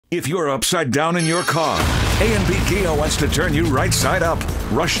If you're upside down in your car, A&B Kia wants to turn you right side up.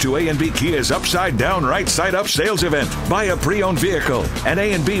 Rush to A&B Kia's Upside Down Right Side Up sales event. Buy a pre-owned vehicle, and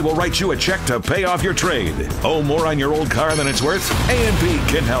A&B will write you a check to pay off your trade. Owe more on your old car than it's worth? A&B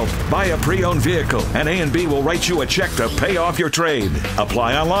can help. Buy a pre-owned vehicle, and A&B will write you a check to pay off your trade.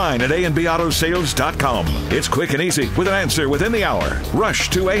 Apply online at ANBAutosales.com. It's quick and easy with an answer within the hour. Rush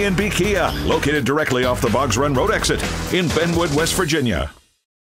to A&B Kia, located directly off the Boggs Run Road exit in Benwood, West Virginia.